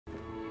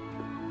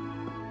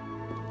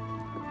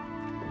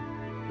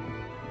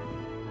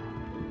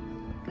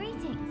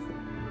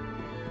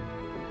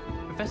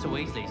Professor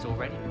Weasley's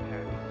already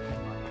preparing.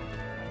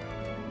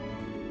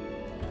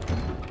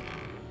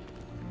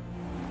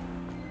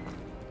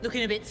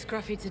 Looking a bit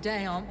scruffy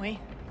today, aren't we?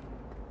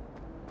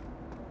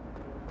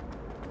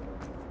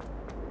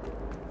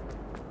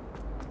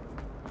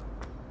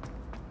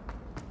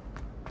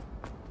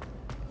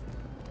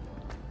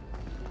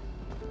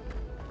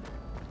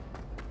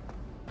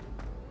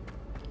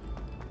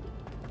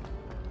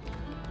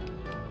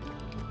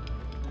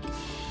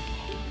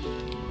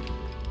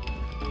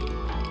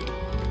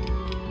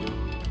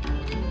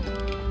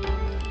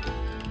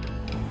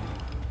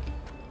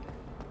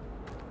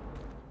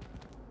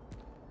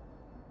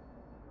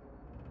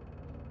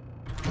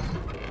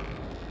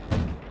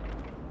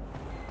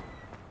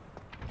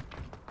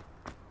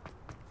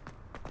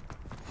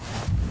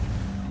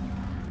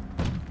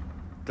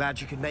 Glad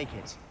you could make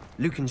it.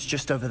 Lucan's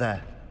just over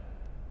there.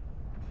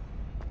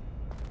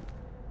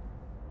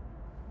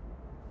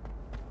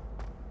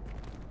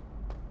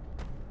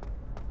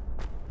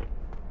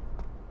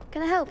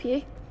 Can I help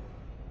you?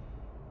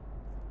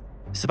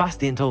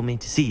 Sebastian told me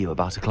to see you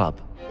about a club.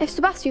 If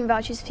Sebastian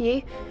vouches for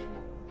you,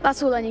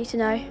 that's all I need to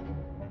know.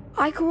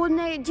 I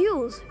coordinate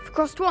duels for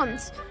crossed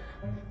wands.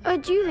 A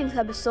dueling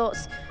club of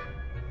sorts.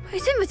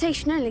 It's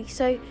invitation only,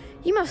 so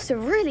you must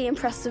have really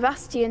impressed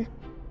Sebastian.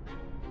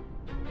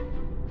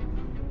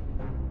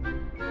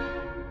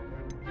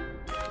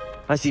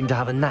 I seem to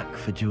have a knack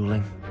for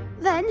dueling.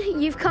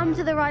 Then you've come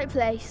to the right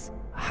place.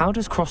 How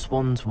does cross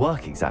wands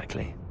work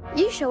exactly?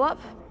 You show up,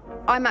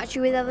 I match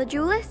you with other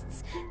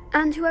duelists,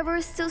 and whoever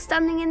is still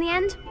standing in the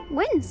end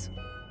wins.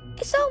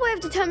 It's our way of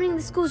determining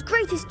the school's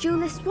greatest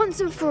duelist once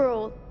and for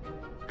all.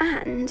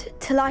 And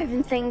to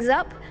liven things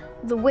up,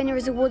 the winner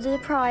is awarded a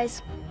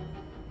prize.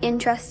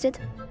 Interested?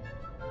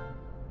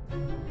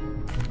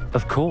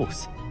 Of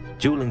course.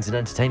 Dueling's an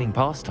entertaining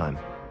pastime.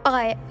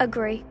 I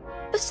agree.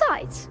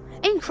 Besides,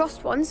 in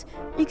crossed ones,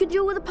 you could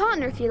duel with a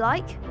partner if you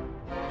like.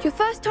 Your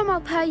first time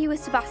I'll pair you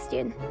with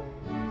Sebastian.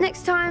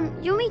 Next time,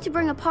 you'll need to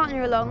bring a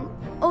partner along,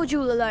 or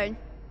duel alone.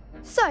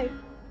 So,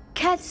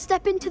 care to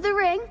step into the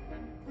ring?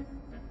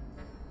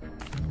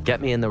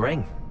 Get me in the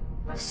ring.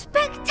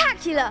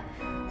 Spectacular!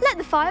 Let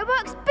the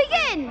fireworks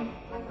begin!